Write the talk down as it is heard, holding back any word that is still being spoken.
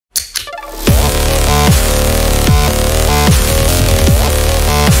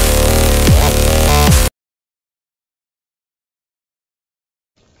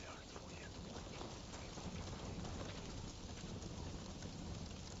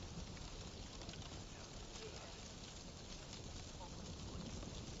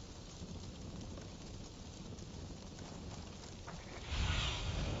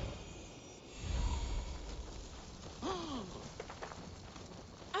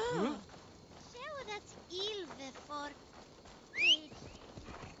Sjå dat ilve for...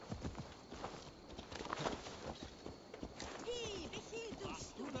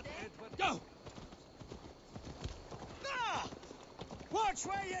 Go! Ah! Watch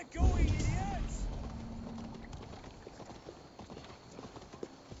where you're going, idiots!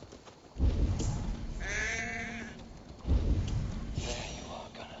 There you are,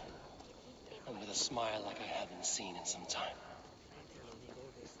 Gunnar. And with a smile like I haven't seen in some time.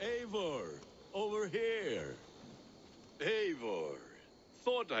 Eivor, over here. Eivor,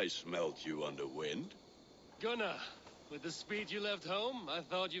 thought I smelt you on the wind. Gunnar, with the speed you left home, I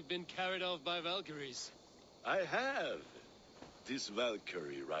thought you'd been carried off by Valkyries. I have. This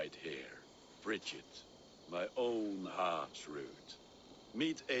Valkyrie right here, Bridget, my own heart's root.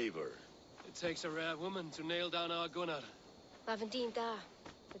 Meet Eivor. It takes a rare woman to nail down our Gunnar. Bavendine da,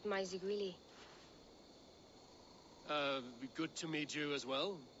 with Maisy Greeley. Good to meet you as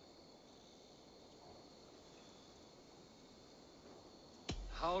well.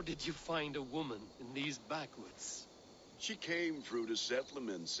 How did you find a woman in these backwoods? She came through the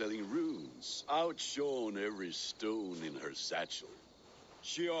settlement selling runes, outshone every stone in her satchel.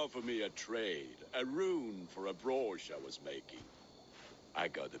 She offered me a trade, a rune for a brooch I was making. I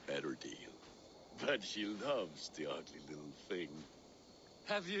got a better deal, but she loves the ugly little thing.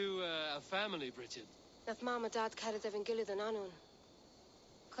 Have you a family, Bridget? Nath Mom and Dad carried Evan Gillard and Anun.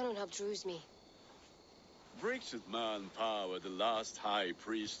 Conun helped druise me. Bridget Ma and Pa were the last high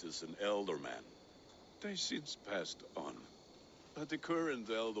priestess and elderman. They since passed on, but the current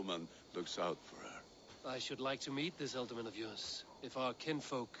elderman looks out for her. I should like to meet this elderman of yours, if our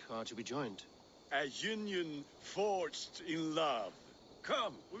kinfolk are to be joined. A union forged in love.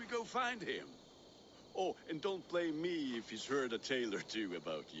 Come, we go find him. Oh, and don't blame me if he's heard a tale or two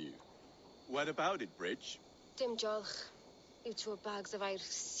about you. What about it, Bridge? Dim jolch. You two bags of air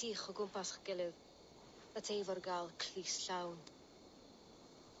sich o gwmpas gilydd. That Eivor gal clis llawn.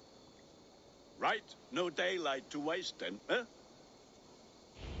 Right, no daylight to waste then, huh?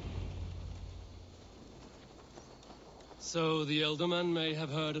 So the elderman may have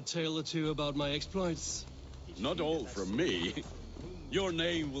heard a tale or two about my exploits. Not all from me. Your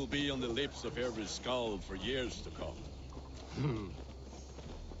name will be on the lips of every skull for years to come.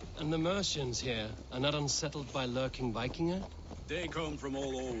 And the Mercians here are not unsettled by lurking Vikinger? They come from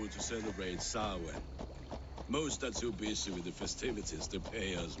all over to celebrate Samhain. Most are too busy with the festivities to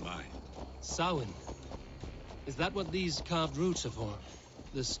pay us mind. Samhain? Is that what these carved roots are for?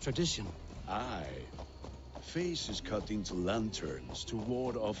 This tradition? Aye. Faces cut into lanterns to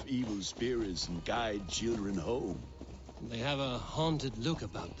ward off evil spirits and guide children home. They have a haunted look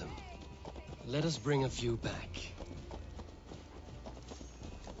about them. Let us bring a few back.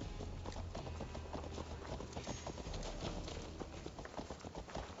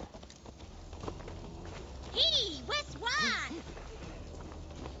 Hey, where's one?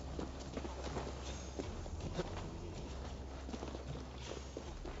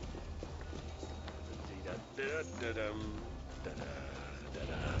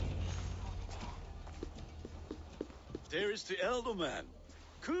 There is the elderman.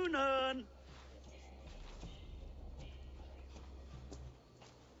 Kunan!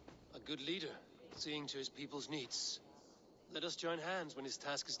 A good leader, seeing to his people's needs. Let us join hands when his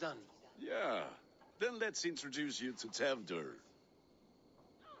task is done. Yeah. Then let's introduce you to Tevdur.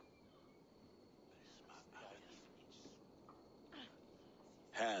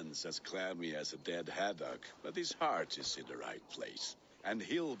 Hands as clammy as a dead haddock, but his heart is in the right place. And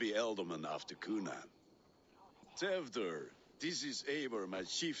he'll be elderman after Kunan. Tevdur, this is Eivor, my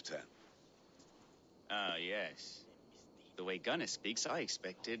chieftain. Ah, yes. The way Gunnar speaks, I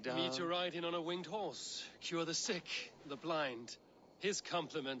expected, Me to ride in on a winged horse, cure the sick, the blind. His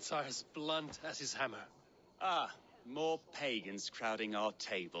compliments are as blunt as his hammer. Ah, more pagans crowding our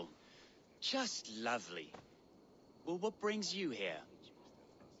table. Just lovely. Well, what brings you here?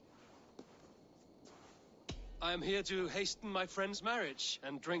 I am here to hasten my friend's marriage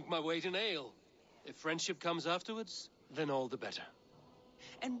and drink my weight in ale. If friendship comes afterwards, then all the better.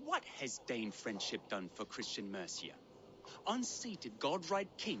 And what has Dane friendship done for Christian Mercia? Unseated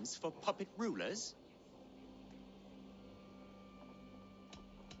god-right kings for puppet rulers?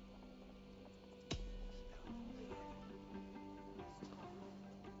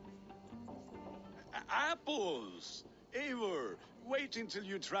 Apples! Eivor, wait until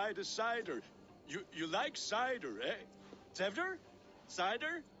you try the cider. You like cider, eh? Tevdur?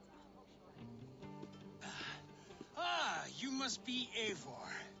 Cider? Ah, you must be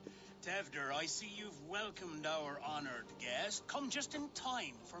Eivor. Tevdur, I see you've welcomed our honored guest. Come just in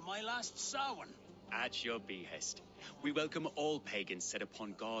time for my last Samhain. At your behest. We welcome all pagans set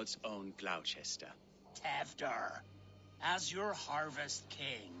upon God's own Gloucester. Tevder, as your harvest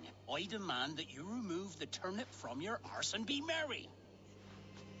king, I demand that you remove the turnip from your arse and be merry.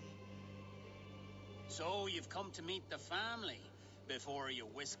 So you've come to meet the family before you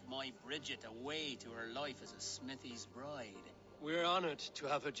whisk my Bridget away to her life as a smithy's bride. We're honored to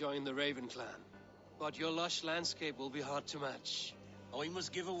have her join the Raven clan, but your lush landscape will be hard to match. I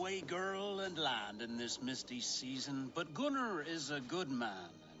must give away girl and land in this misty season, but Gunnar is a good man,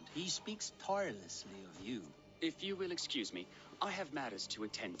 and he speaks tirelessly of you. If you will excuse me, I have matters to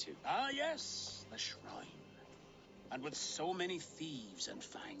attend to. Ah, yes, the shrine. And with so many thieves and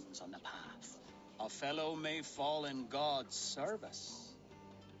fangs on the path, a fellow may fall in God's service.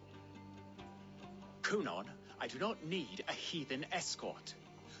 Kunon, I do not need a heathen escort.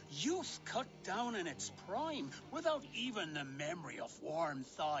 Youth cut down in its prime, without even the memory of warm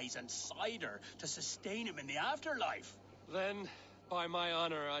thighs and cider to sustain him in the afterlife. Then, by my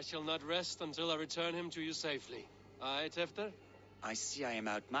honor, I shall not rest until I return him to you safely. Aye, Tefter? I see I am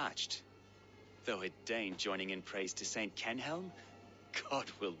outmatched. Though a Dane joining in praise to Saint Kenhelm,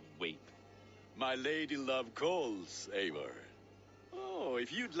 God will weep. My lady love calls, Eivor. Oh,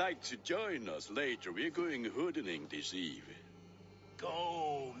 if you'd like to join us later, we're going hoodening this eve.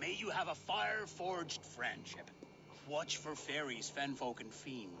 Go, may you have a fire-forged friendship. Watch for fairies, fenfolk, and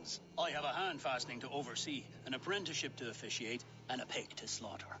fiends. I have a hand fastening to oversee, an apprenticeship to officiate, and a pig to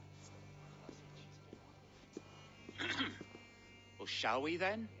slaughter. Well, shall we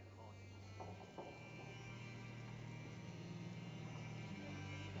then?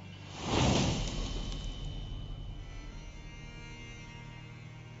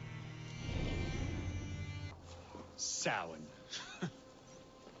 Samhain.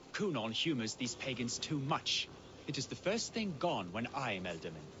 Kunon humors these pagans too much. It is the first thing gone when I am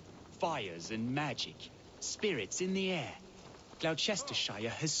Elderman. Fires and magic, spirits in the air. Gloucestershire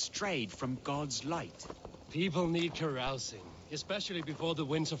has strayed from God's light. People need carousing, especially before the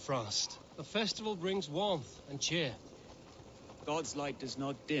winter frost. A festival brings warmth and cheer. God's light does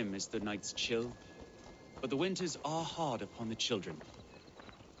not dim as the nights chill, but the winters are hard upon the children.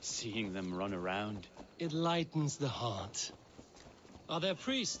 Seeing them run around, It lightens the heart. Are there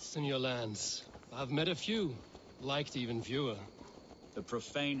priests in your lands? I've met a few, liked even fewer. the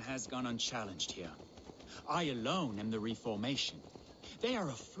profane has gone unchallenged here. I alone am the Reformation. They are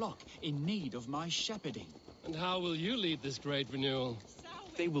a flock in need of my shepherding. And how will you lead this great renewal?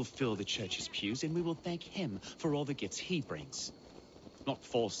 They will fill the church's pews, and we will thank him for all the gifts he brings. Not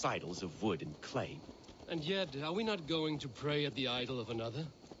false idols of wood and clay. And yet, are we not going to pray at the idol of another?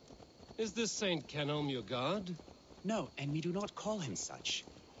 Is this Saint Kenelm your god? No, and we do not call him such.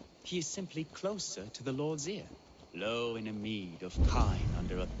 He is simply closer to the Lord's ear. Low in a mead of kine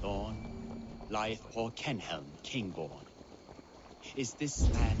under a thorn, lieth poor Kenhelm, king-born. Is this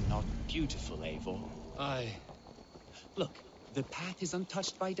land not beautiful, Eivor? Aye. Look, the path is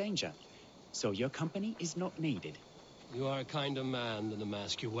untouched by danger, so your company is not needed. You are a kinder man than the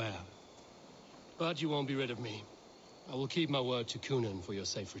mask you wear. But you won't be rid of me. I will keep my word to Kunan for your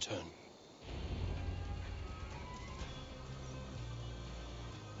safe return.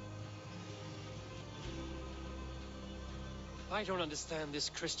 I don't understand this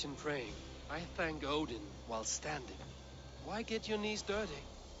Christian praying. I thank Odin while standing. Why get your knees dirty?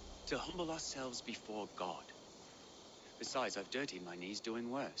 To humble ourselves before God. Besides, I've dirtied my knees doing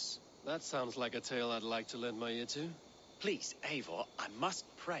worse. That sounds like a tale I'd like to lend my ear to. Please, Eivor, I must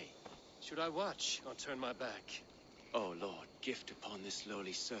pray. Should I watch or turn my back? Oh, Lord, gift upon this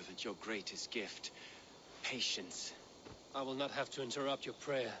lowly servant your greatest gift. Patience. I will not have to interrupt your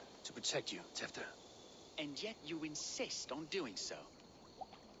prayer to protect you, Tefter. And yet you insist on doing so.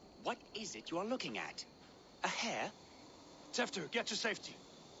 What is it you are looking at? A hare? Tefter, get to safety.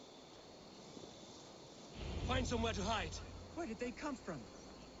 Find somewhere to hide. Where did they come from?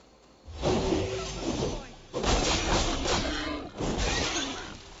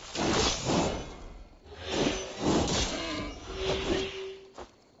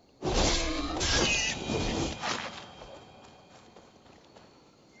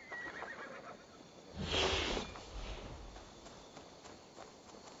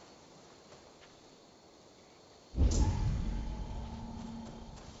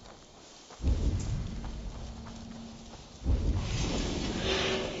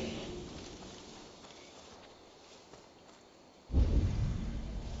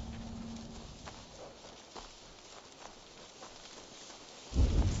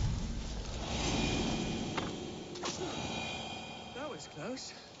 That was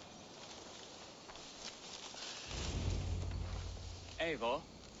close. Eivor,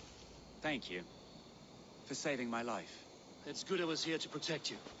 thank you. for saving my life. It's good I was here to protect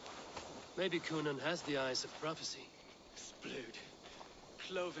you. Maybe Conan has the eyes of prophecy. Splode.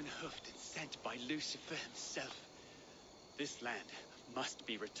 Cloven-hoofed and sent by Lucifer himself. This land must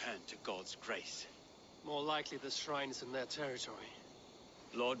be returned to God's grace. More likely the shrine is in their territory.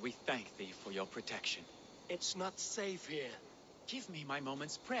 Lord, we thank thee for your protection. It's not safe here. Give me my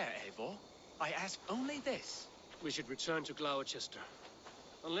moment's prayer, Eivor. I ask only this. We should return to Gloucester.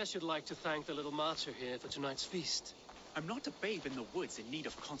 Unless you'd like to thank the little martyr here for tonight's feast. I'm not a babe in the woods in need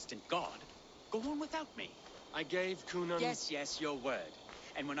of constant guard. Go on without me. I gave Conan... Yes, your word.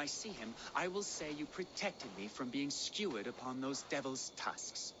 And when I see him, I will say you protected me from being skewered upon those devil's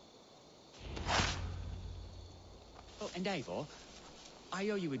tusks. Oh, and Eivor, I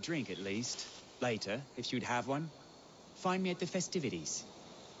owe you a drink at least. Later, if you'd have one. Find me at the festivities.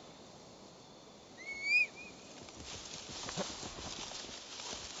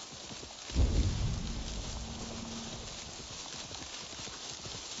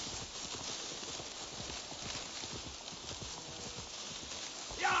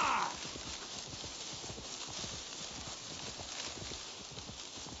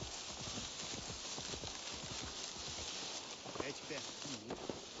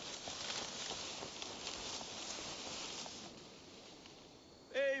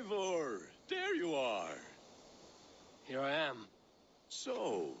 Eivor, there you are. Here I am.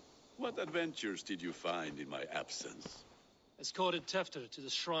 So, what adventures did you find in my absence? Escorted Tefter to the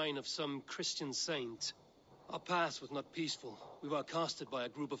shrine of some Christian saint. Our path was not peaceful. We were accosted by a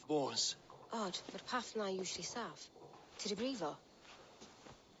group of boars. Odd, but path na usually safe. To the Grievo.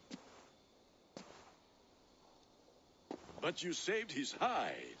 But you saved his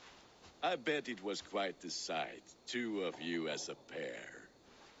hide. I bet it was quite the sight. Two of you as a pair.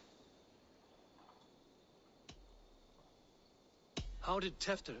 How did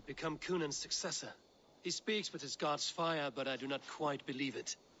Tefter become Cunan's successor? He speaks with his god's fire, but I do not quite believe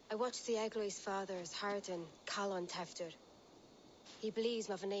it. I watched the Egloi's father's Harden call on Tefter. He believes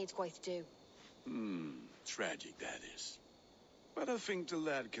Mavanade quite do. Tragic that is. But I think the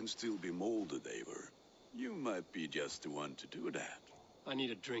lad can still be molded, Eivor. You might be just the one to do that. I need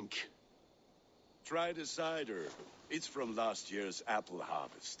a drink. Try the cider. It's from last year's apple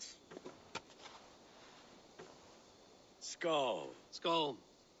harvest. Skull. Skull.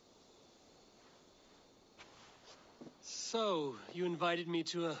 So, you invited me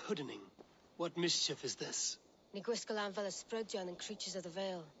to a hoodening. What mischief is this? Niguiscalan Vela Sprudjon and Creatures of the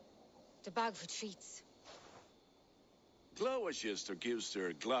Vale. The bag for treats. Gloucester gives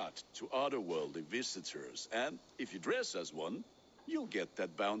their glut to otherworldly visitors, and if you dress as one, you'll get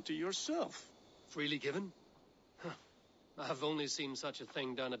that bounty yourself. Freely given? Huh. I have only seen such a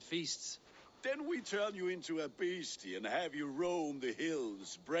thing done at feasts. Then we turn you into a beastie and have you roam the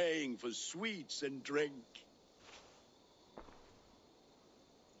hills, braying for sweets and drink.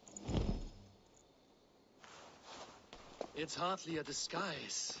 It's hardly a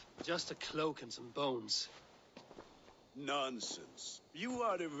disguise. Just a cloak and some bones. Nonsense. You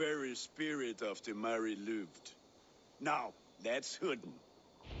are the very spirit of the Mary Louved. Now, let's hooden.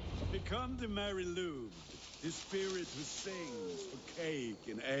 Become the Mary Louved, the spirit who sings for cake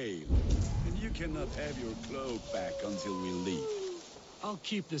and ale. And you cannot have your cloak back until we leave. I'll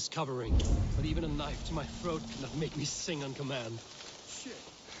keep this covering, but even a knife to my throat cannot make me sing on command. Shit.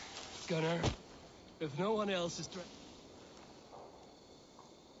 Gunnar, if no one else is...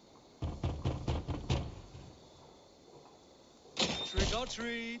 Trick or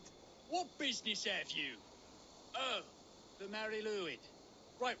treat! What business have you? Oh, the Mary Louid.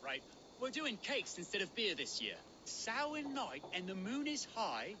 Right. We're doing cakes instead of beer this year. Sour night and the moon is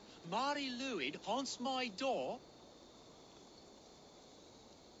high. Mary Louid haunts my door.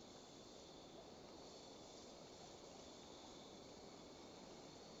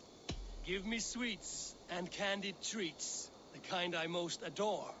 Give me sweets and candied treats, the kind I most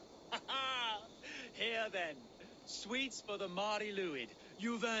adore. Here then, sweets for the Mary Louid.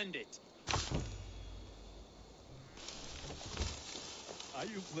 You've earned it. Are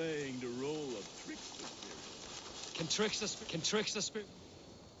you playing the role of trickster spirit? Can trickster spirit...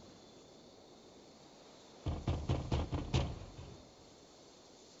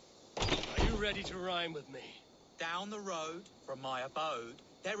 Are you ready to rhyme with me? Down the road from my abode,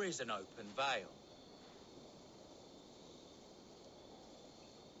 there is an open vale.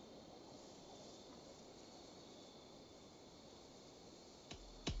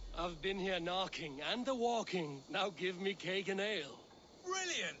 I've been here knocking and a walking. Now give me cake and ale.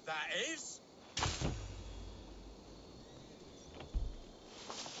 Brilliant, that is!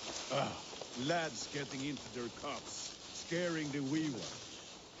 Lads getting into their cups, scaring the wee ones.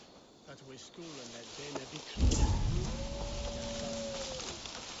 Att vi skolan är den är viktig.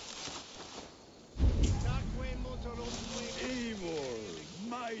 Eivor,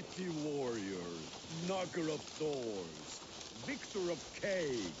 mighty warriors, knocker of doors, victor of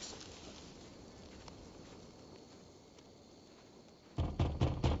cakes.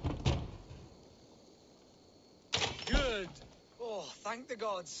 Good. Oh, thank the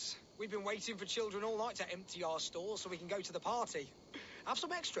gods. We've been waiting for children all night to empty our stalls so we can go to the party. Have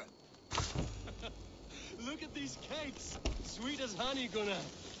some extra. Look at these cakes. Sweet as honey, Gunnar.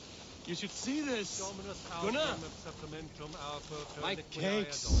 You should see this. Dominus Gunnar. autem et supplementum alpha My perniquiae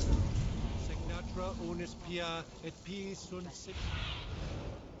cakes. adoro. Signatra unis pia et pii sunt sit.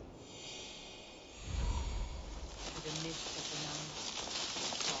 The mist of the night.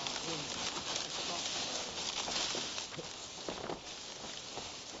 Far wind, the frost.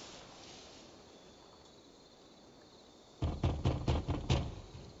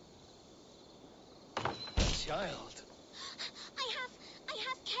 Child. I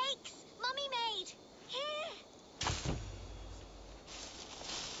have cakes. Mummy made. Here.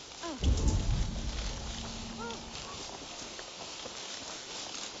 Oh.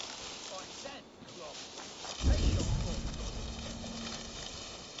 Fine scent, Clop. Take your foot.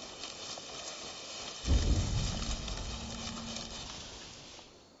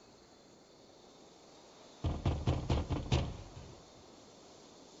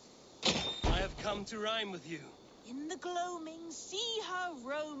 I have come to rhyme with you. In the gloaming, see her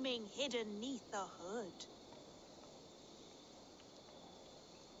roaming hidden neath the hood.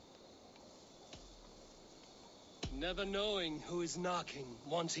 Never knowing who is knocking,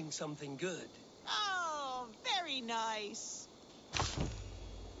 wanting something good. Oh, very nice.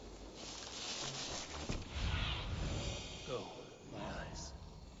 Go, my eyes.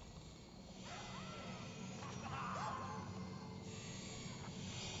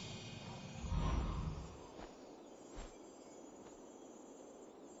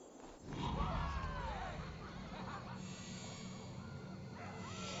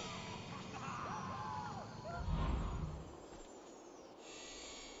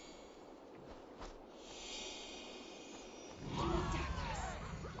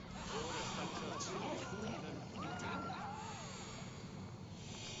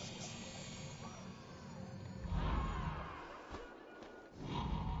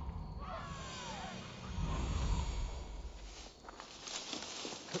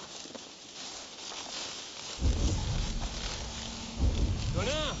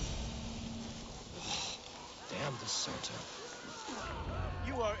 Gunnar! Damn deserter.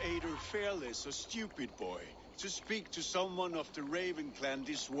 You are either fearless or stupid, boy, to speak to someone of the Raven clan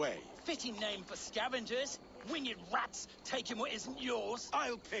this way. Fitting name for scavengers. Winged rats taking what isn't yours.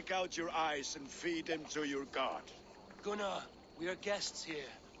 I'll pick out your eyes and feed them to your god. Gunnar, we are guests here.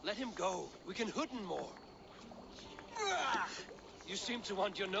 Let him go. We can hood him more. You seem to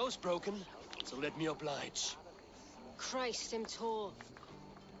want your nose broken, so let me oblige. Christ him tall.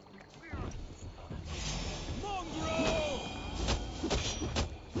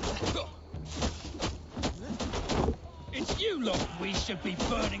 It's you lot we should be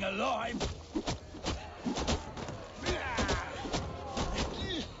burning alive.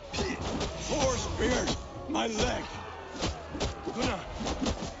 Four spears! My leg! Gunnar!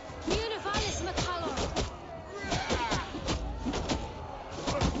 Univalis McCallum.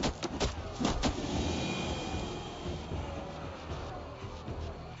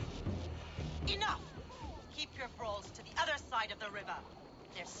 Enough! Keep your brawls to the other side of the river.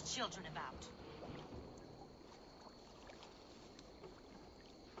 There's children about.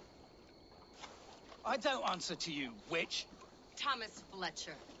 I don't answer to you, witch. Thomas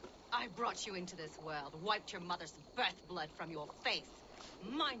Fletcher, I brought you into this world, wiped your mother's birth blood from your face.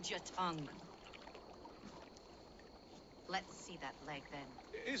 Mind your tongue. Let's see that leg, then.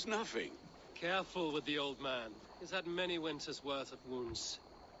 It's nothing. Careful with the old man. He's had many winters' worth of wounds.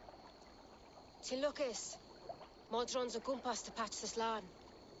 Tilukis. Modron's a gumpas to patch this land.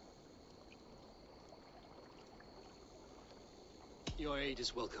 Your aid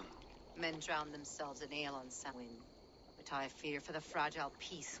is welcome. Men drown themselves in ale on Samhain. But I fear for the fragile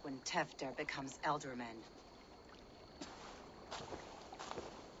peace when Tefter becomes elderman.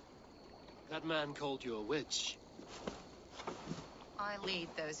 That man called you a witch. I lead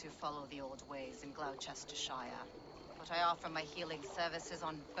those who follow the old ways in Gloucestershire. But I offer my healing services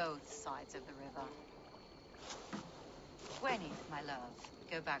on both sides of the river. Gwenny, my love,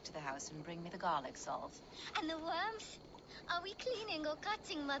 go back to the house and bring me the garlic salt. And the worms? Are we cleaning or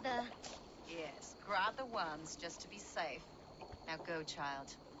cutting, Mother? Yes, grab the worms just to be safe. Now go,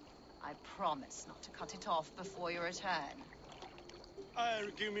 child. I promise not to cut it off before your return. I'll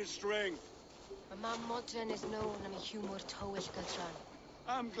give me strength. My mam modern is known am humor towish gatran.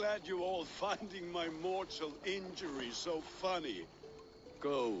 I'm glad you're all finding my mortal injury so funny.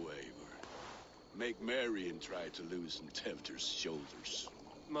 Go, Eivor. Make Marion try to loosen Tevder's shoulders.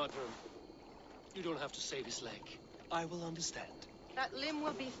 Modron, you don't have to save his leg. I will understand. That limb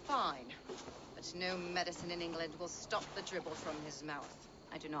will be fine, but no medicine in England will stop the dribble from his mouth.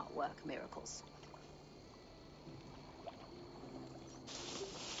 I do not work miracles.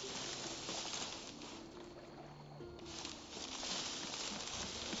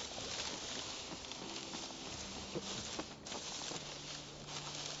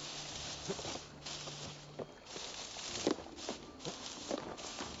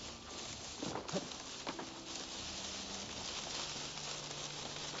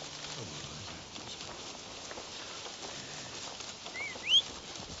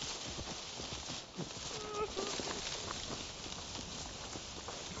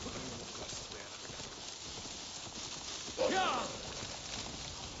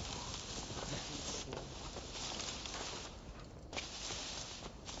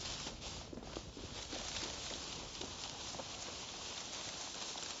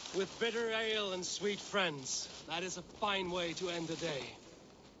 With bitter ale and sweet friends, that is a fine way to end the day.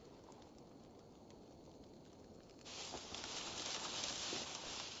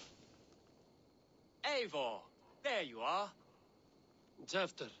 Eivor, there you are.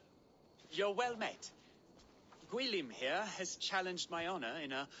 Tefter. You're well met. Gwilym here has challenged my honor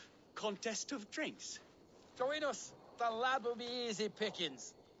in a contest of drinks. Join us. The lad will be easy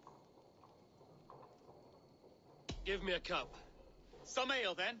pickings. Give me a cup. Some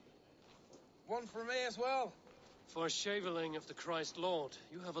ale, then. One for me as well. For shaveling of the Christ Lord,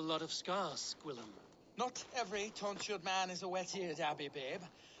 you have a lot of scars, Gwilym. Not every tonsured man is a wet-eared abbey, babe.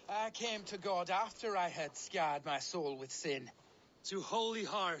 I came to God after I had scarred my soul with sin. To holy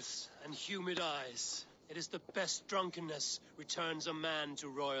hearths and humid eyes, it is the best drunkenness returns a man to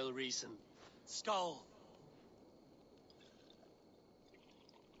royal reason. Skull.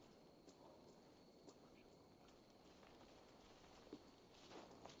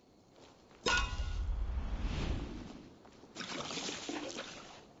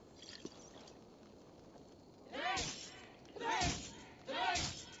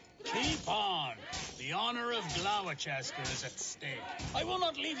 Keep on. The honor of Gloucester is at stake. I will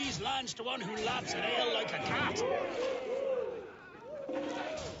not leave these lands to one who laps at ale like a cat.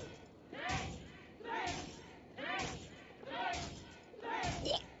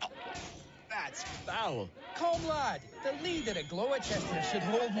 That's foul. Come, lad. The leader of Gloucester should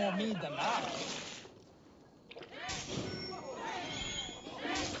hold more mead than that.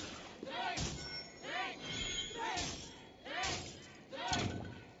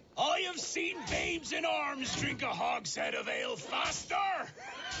 I have seen babes in arms drink a hogshead of ale faster.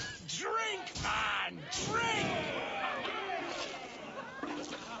 Drink, man, drink!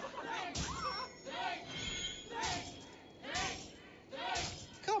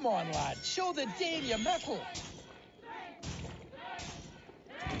 Come on, lad. Show the Dane your mettle.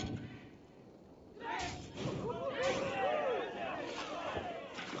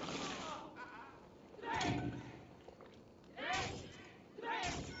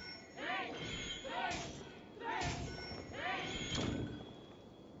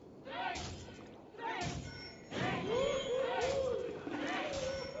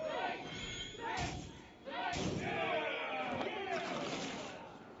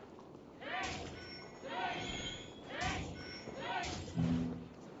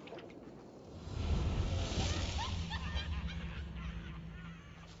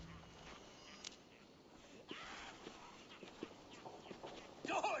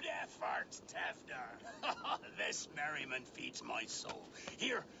 Good effort, Tefder. This merriment feeds my soul.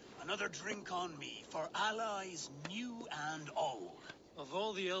 Here, another drink on me for allies new and old. Of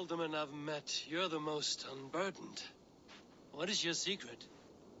all the ealdormen I've met, you're the most unburdened. What is your secret?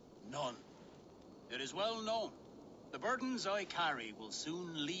 None. It is well known. The burdens I carry will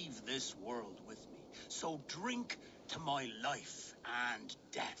soon leave this world with me. So drink to my life and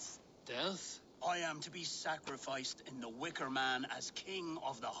death. Death? I am to be sacrificed in the Wicker Man as king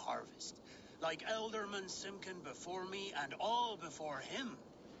of the harvest. Like Elderman Simkin before me and all before him.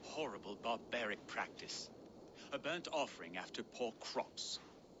 Horrible barbaric practice. A burnt offering after poor crops.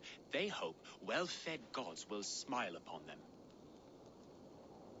 They hope well-fed gods will smile upon them.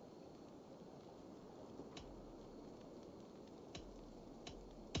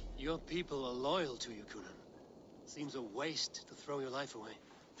 Your people are loyal to you, Kunan. Seems a waste to throw your life away.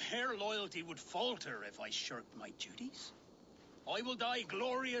 Their loyalty would falter if I shirked my duties. I will die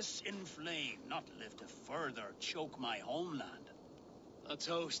glorious in flame, not live to further choke my homeland. A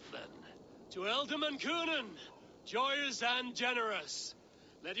toast, then. To Ealdorman Coonan, joyous and generous.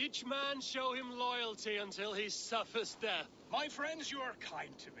 Let each man show him loyalty until he suffers death. My friends, you are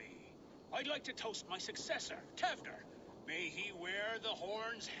kind to me. I'd like to toast my successor, Tevder. May he wear the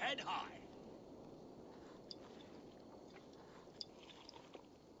horns head high.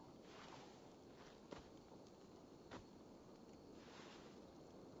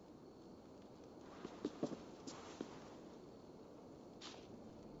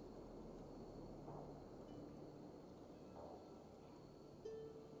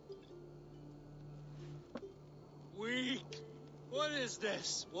 Weak. What is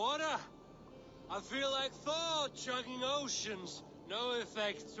this? Water? I feel like Thor chugging oceans. No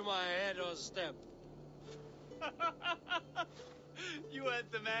effect to my head or step. You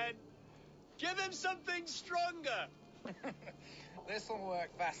heard the man. Give him something stronger. This'll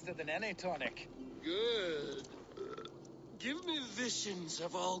work faster than any tonic. Good. Give me visions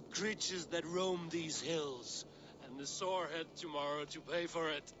of all creatures that roam these hills, and the sorehead tomorrow to pay for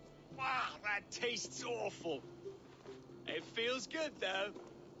it. Wow, that tastes awful. It feels good, though.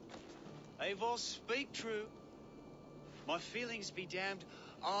 Eivor, speak true. My feelings be damned.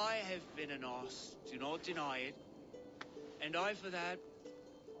 I have been an arse, do not deny it. And I, for that,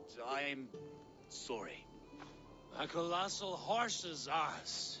 I am sorry. A colossal horse's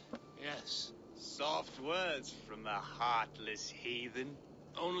arse. Yes. Soft words from the heartless heathen.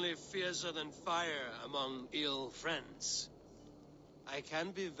 Only fiercer than fire among ill friends. I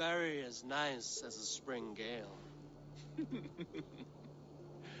can be very as nice as a spring gale.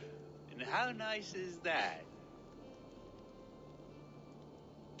 And how nice is that?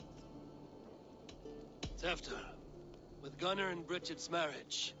 Tefta, with Gunnar and Bridget's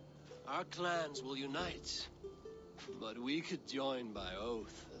marriage, our clans will unite. But we could join by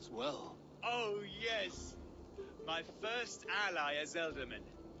oath as well. Oh, yes. My first ally as Ealdorman.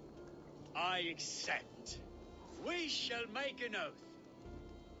 I accept. We shall make an oath.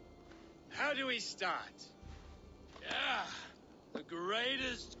 How do we start? Yeah, the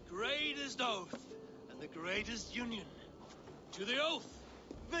greatest oath, and the greatest union. To the oath!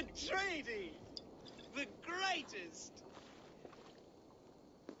 The treaty! The greatest!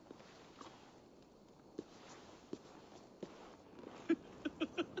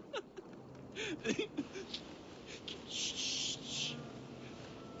 Shh.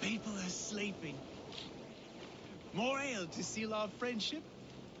 People are sleeping. More ale to seal our friendship?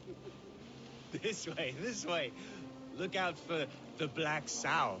 This way. Look out for the black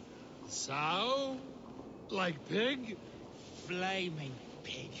sow. Sow? Like pig? Flaming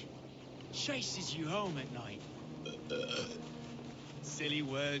pig. Chases you home at night. Silly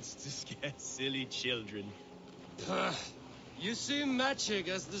words to scare silly children. You see magic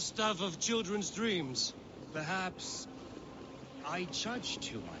as the stuff of children's dreams. Perhaps I judge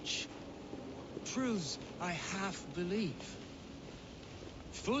too much. Truths I half believe.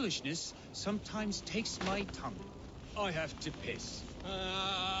 Foolishness sometimes takes my tongue. I have to piss.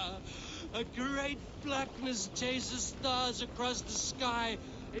 A great blackness chases stars across the sky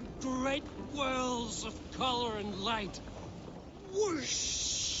in great whirls of color and light.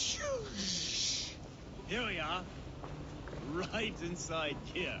 Whoosh! Here we are. Right inside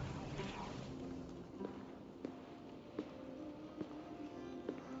here.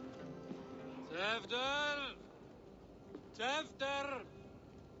 Tevder! Tevder!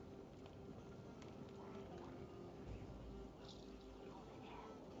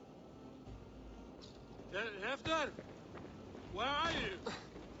 Tevder! Where are you?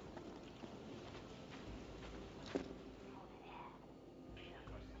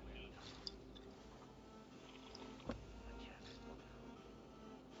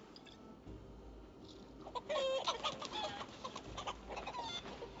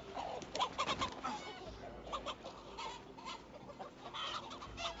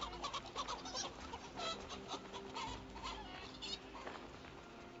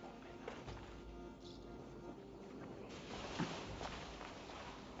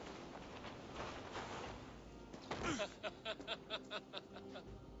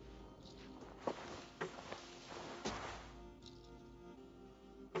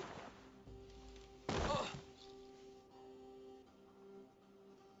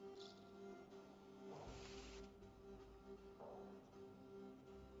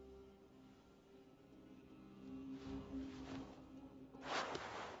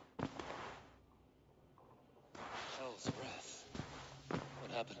 Hell's breath.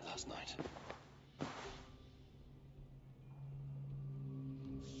 What happened last night?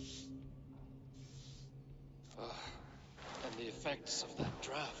 And the effects of that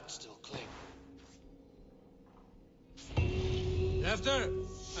draft still cling. Tefter,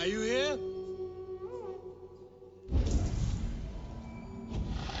 are you here?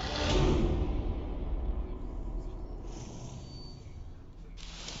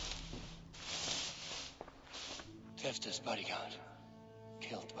 Tefter's bodyguard,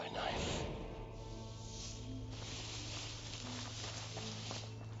 killed by knife.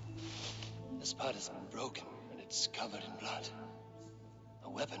 The spot has been broken, and it's covered in blood. A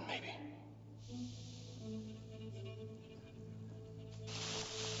weapon, maybe.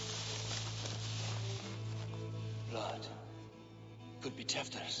 Blood. Could be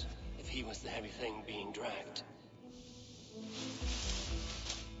Tefter's, if he was the heavy thing being dragged.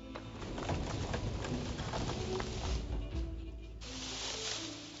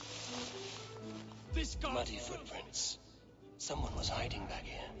 Muddy footprints. Someone was hiding back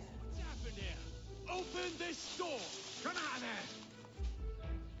here. What's happened here? Open this door! Come out of there!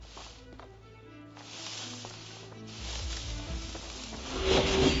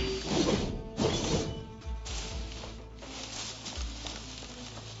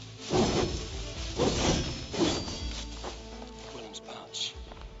 Willem's pouch.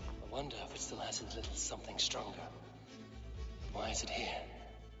 I wonder if it still has a little something stronger. Why is it here?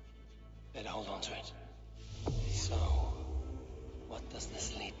 Better hold on to it. So, what does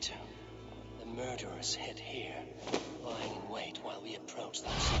this lead to? The murderers hid here, lying in wait while we approached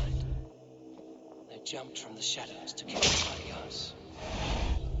that side. They jumped from the shadows to kill the bodyguards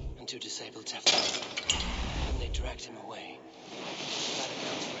and to disable Tefter. Then they dragged him away. That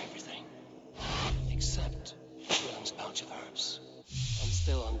accounts for everything. Except Gwillem's pouch of herbs. I'm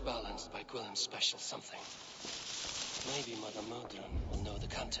still unbalanced by Gwillem's special something. Maybe Mother Modron will know the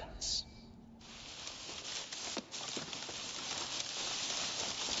contents.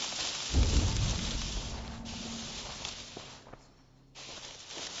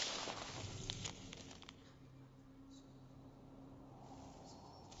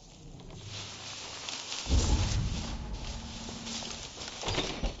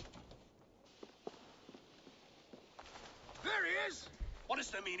 What is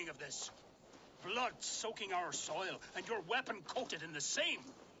the meaning of this? Blood soaking our soil, and your weapon coated in the same.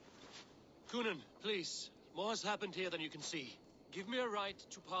 Kunin, please. More has happened here than you can see. Give me a right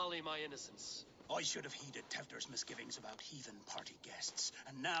to parley my innocence. I should have heeded Tevder's misgivings about heathen party guests,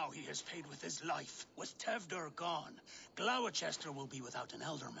 and now he has paid with his life. With Tevder gone, Gloucester will be without an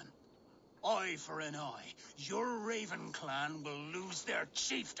alderman. Eye for an eye. Your Raven clan will lose their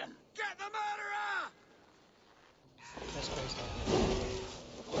chieftain. Get the murderer! That's based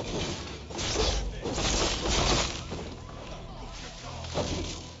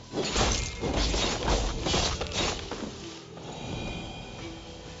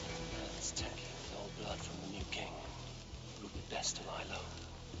That's tacky with old blood from the new king. It would be best to lie low.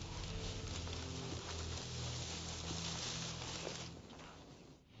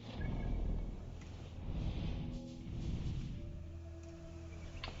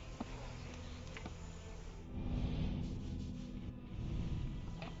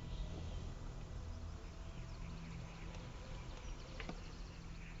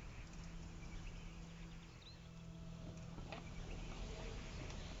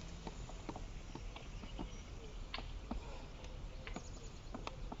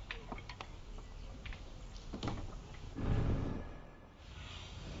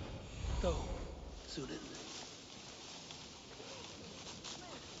 Go, Sudan.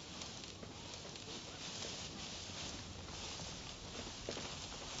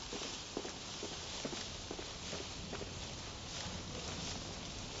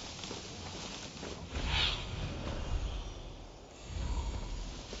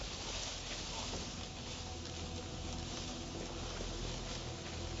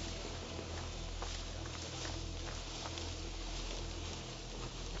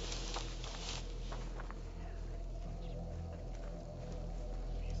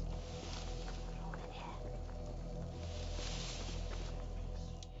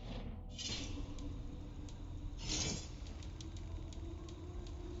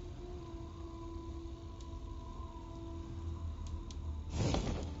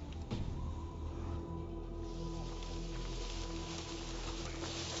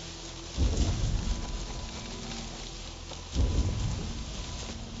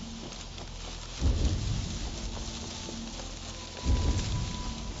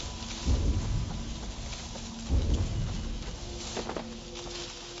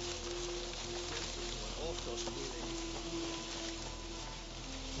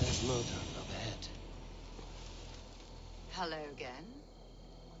 There's Modron up ahead. Hello again.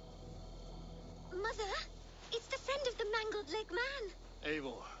 Mother, it's the friend of the mangled leg man.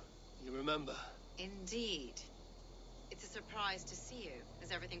 Eivor, you remember? Indeed. It's a surprise to see you.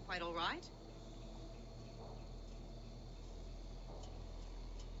 Is everything quite all right?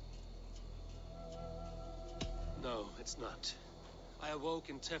 No, it's not. I awoke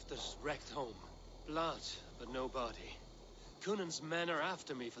in Tefta's wrecked home. Blood, but no body. Cunan's men are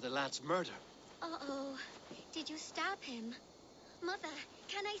after me for the lad's murder. Uh-oh. Did you stab him? Mother,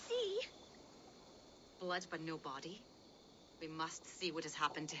 can I see? Blood, but no body? We must see what has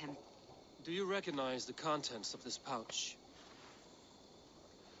happened to him. Do you recognize the contents of this pouch?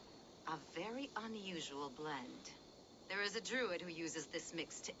 A very unusual blend. There is a druid who uses this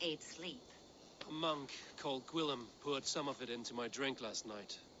mix to aid sleep. A monk called Gwillem poured some of it into my drink last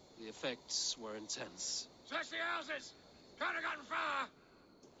night. The effects were intense. Search the houses! Can't have gotten far!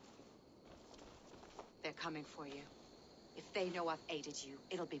 They're coming for you. If they know I've aided you,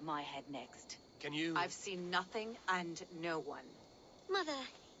 it'll be my head next. Can you... I've seen nothing and no one. Mother,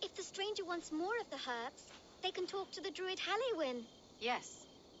 if the stranger wants more of the herbs, they can talk to the druid Halewyn. Yes.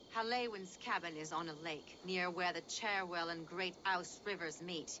 Halewyn's cabin is on a lake, near where the Cherwell and Great Ouse rivers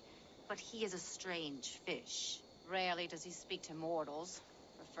meet. But he is a strange fish. Rarely does he speak to mortals,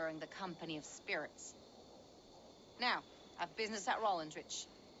 preferring the company of spirits. Now, I've business at Rollindrich.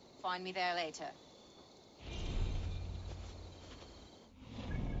 Find me there later.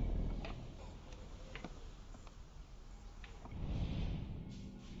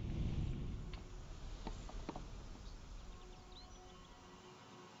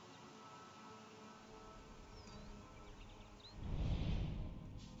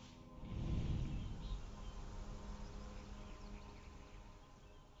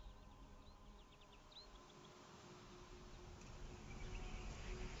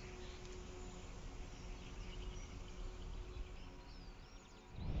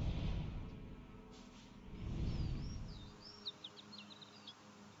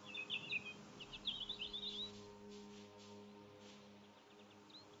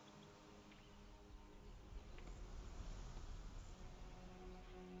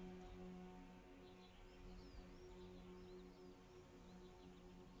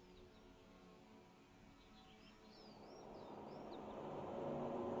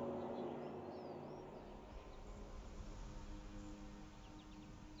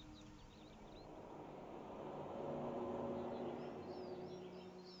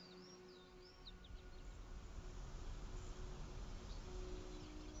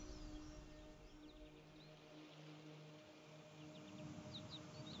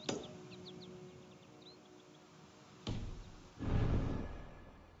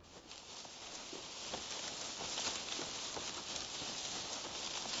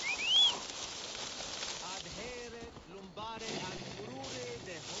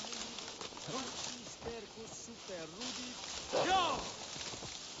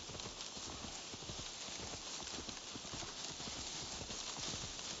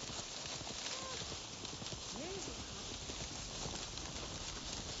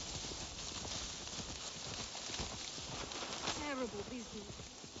 Terrible business.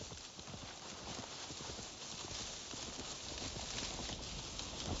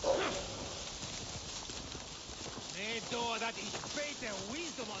 Nee, door dat is beter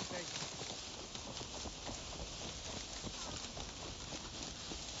wisdom on things.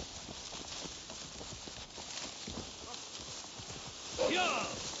 Yeah!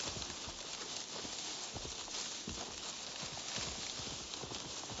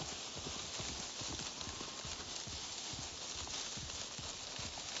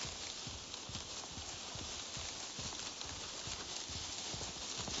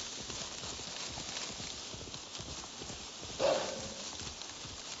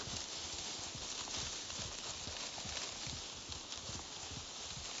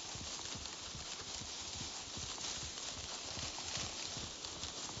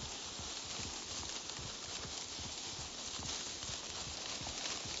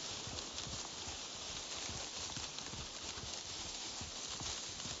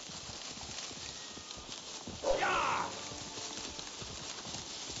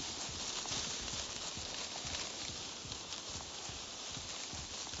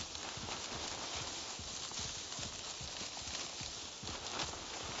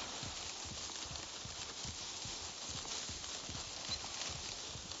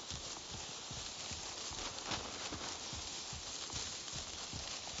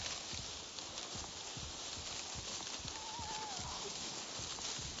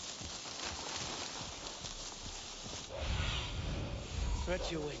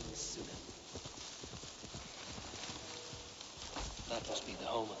 Spread your wings, Sunan. That must be the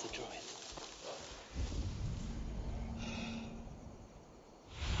home of the druid.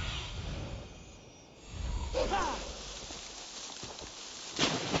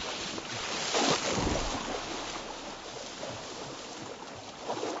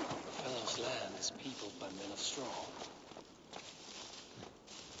 is peopled by men of straw.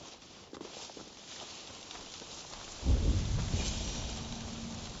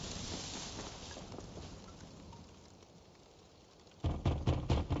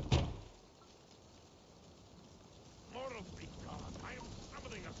 Mortal be God, I am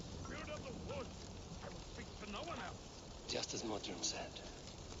summoning a spirit of the woods. I will speak to no one else. Just as Modron said.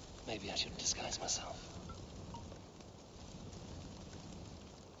 Maybe I should disguise myself.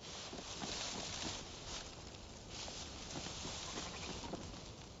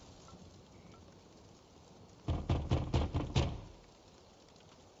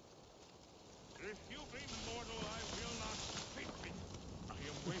 If you be mortal, I will not speak to you. I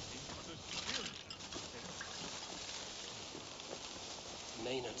am waiting for the spirit. You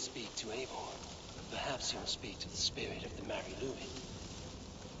may not speak to Eivor, but perhaps you will speak to the spirit of the Mary Louis.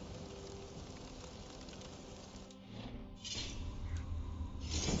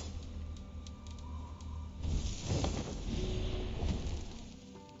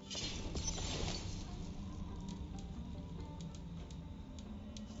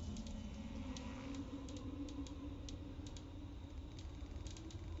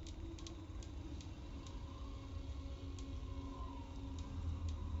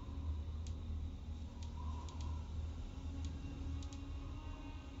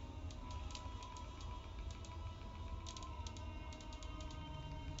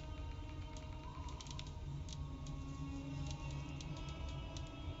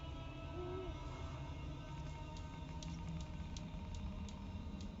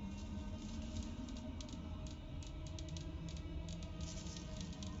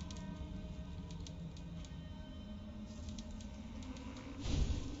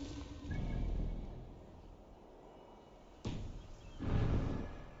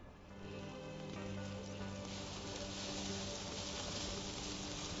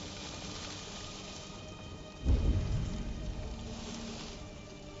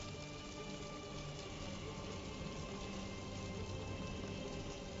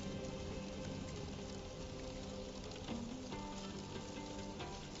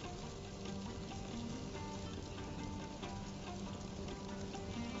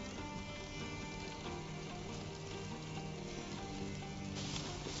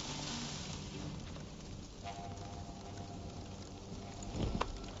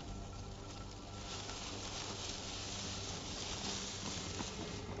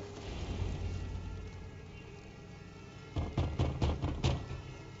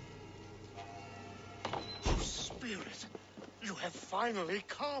 Spirit, you have finally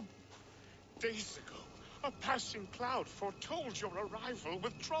come. Days ago, a passing cloud foretold your arrival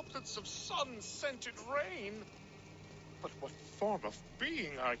with droplets of sun-scented rain. But what form of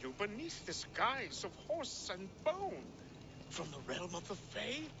being are you beneath this guise of horse and bone? From the realm of the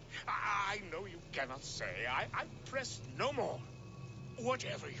Fae? I know you cannot say. I press no more.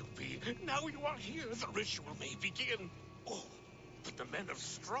 Whatever you be, now you are here, the ritual may begin. Oh, but the men of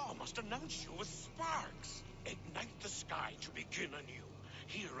straw must announce you with sparks. Ignite the sky to begin anew,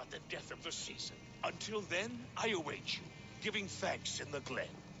 here at the death of the season. Until then, I await you, giving thanks in the glen.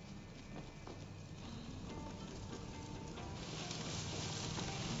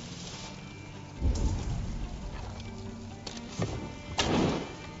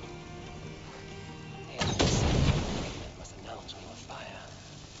 Must announce we will fire.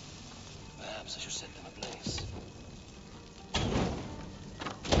 Perhaps I should set them ablaze.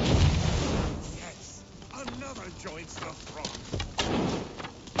 Yes, another joins the throng.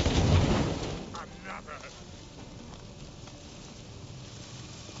 Another.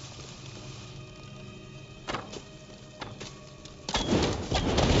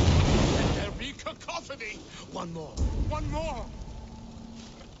 Let there be cacophony. One more. One more.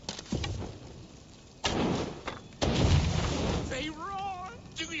 They roar.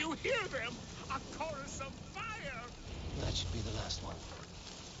 Do you hear them? A chorus of fire. That should be the last one.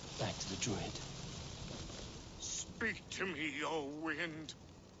 Back to the druid. Speak to me, O wind.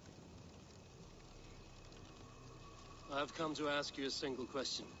 I've come to ask you a single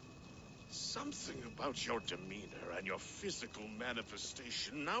question. Something about your demeanor and your physical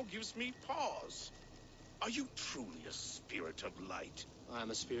manifestation now gives me pause. Are you truly a spirit of light? I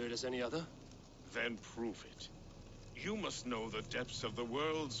am a spirit as any other. Then prove it. You must know the depths of the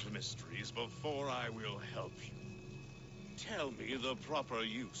world's mysteries before I will help you. Tell me the proper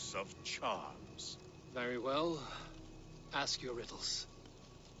use of charms. Very well. Ask your riddles.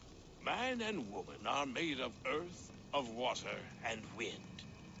 Man and woman are made of earth, of water, and wind.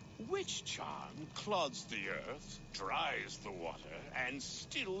 Which charm clods the earth, dries the water, and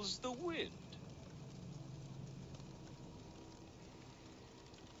stills the wind?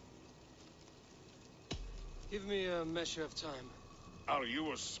 Give me a measure of time. Are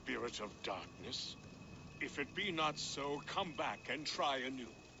you a spirit of darkness? If it be not so, come back and try anew.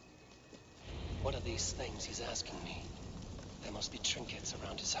 What are these things he's asking me? There must be trinkets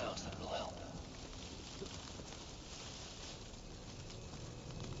around his house that will help.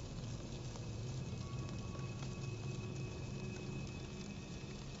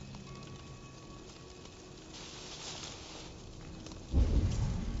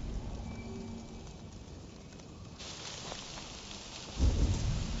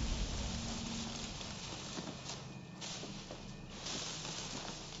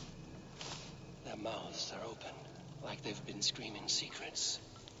 Their mouths are open, like they've been screaming secrets.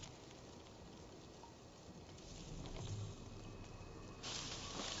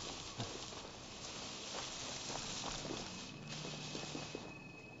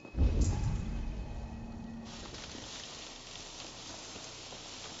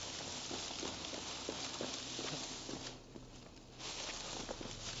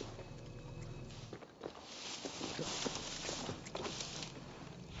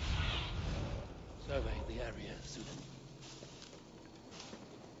 Survey the area, Sudan.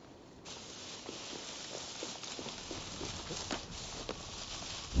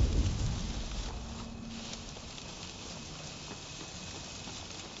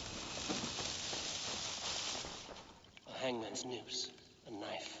 A hangman's noose, a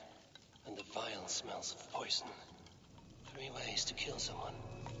knife, and the vile smells of poison. 3 ways to kill someone.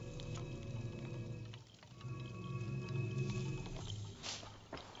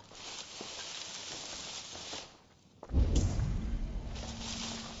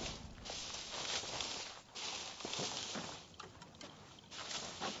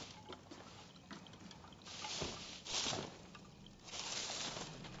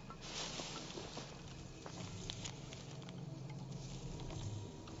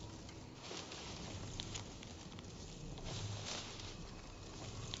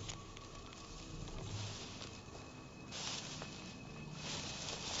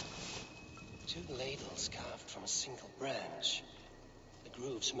 Two ladles carved from a single branch. The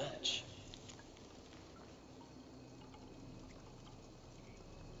grooves match.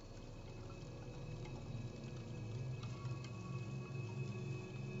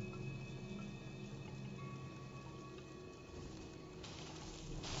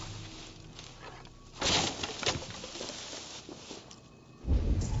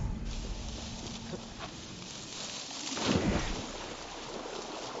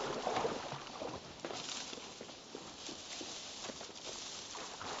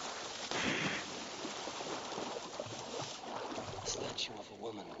 Statue of a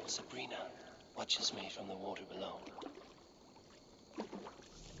woman, Sabrina, watches me from the water below.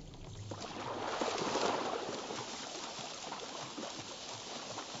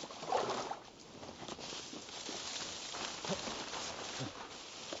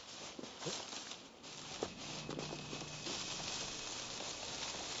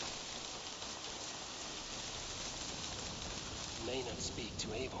 He may not speak to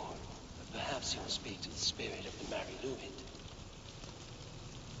Eivor, but perhaps he will speak to the spirit of the Mary Luid.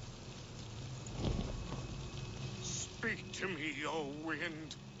 Speak to me, O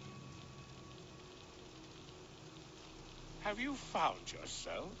wind. Have you found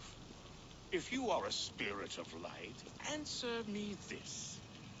yourself? If you are a spirit of light, answer me this.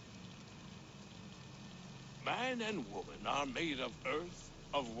 Man and woman are made of earth,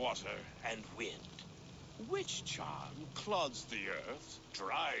 of water, and wind. Which charm clods the earth,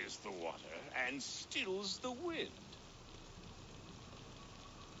 dries the water, and stills the wind?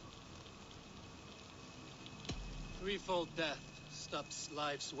 Threefold death stops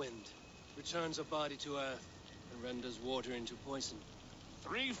life's wind, returns a body to earth, and renders water into poison.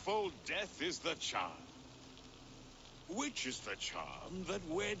 Threefold death is the charm. Which is the charm that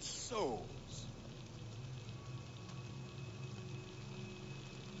weds souls?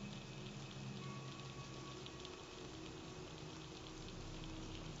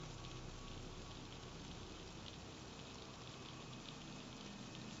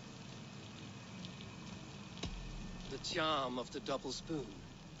 The charm of the double spoon.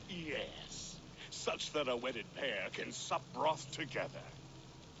 Yes, such that a wedded pair can sup broth together.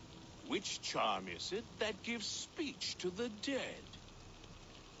 Which charm is it that gives speech to the dead?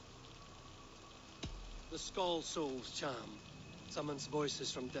 The Skull Soul's charm summons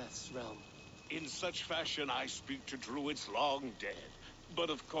voices from death's realm. In such fashion I speak to druids long dead. But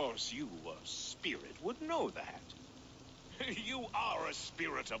of course you, a spirit, would know that. You are a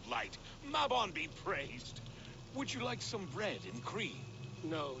spirit of light. Mabon be praised. Would you like some bread and cream?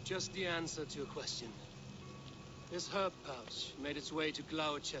 No, just the answer to your question. This herb pouch made its way to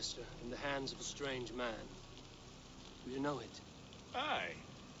Gloucester in the hands of a strange man. Do you know it? Aye.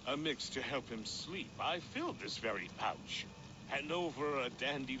 A mix to help him sleep. I filled this very pouch. And over a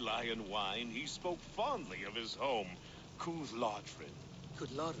dandelion wine, he spoke fondly of his home, Cooth-Lodrin.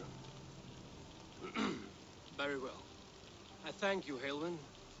 Cooth-Lodrin? Very well. I thank you, Halwyn.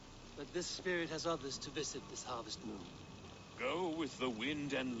 But this spirit has others to visit this harvest moon. Go with the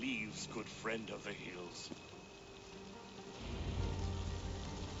wind and leaves, good friend of the hills.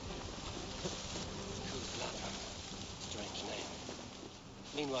 Cooth-Lodrin. Strange name.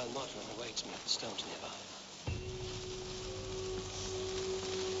 Meanwhile, Modron awaits me at the stones nearby.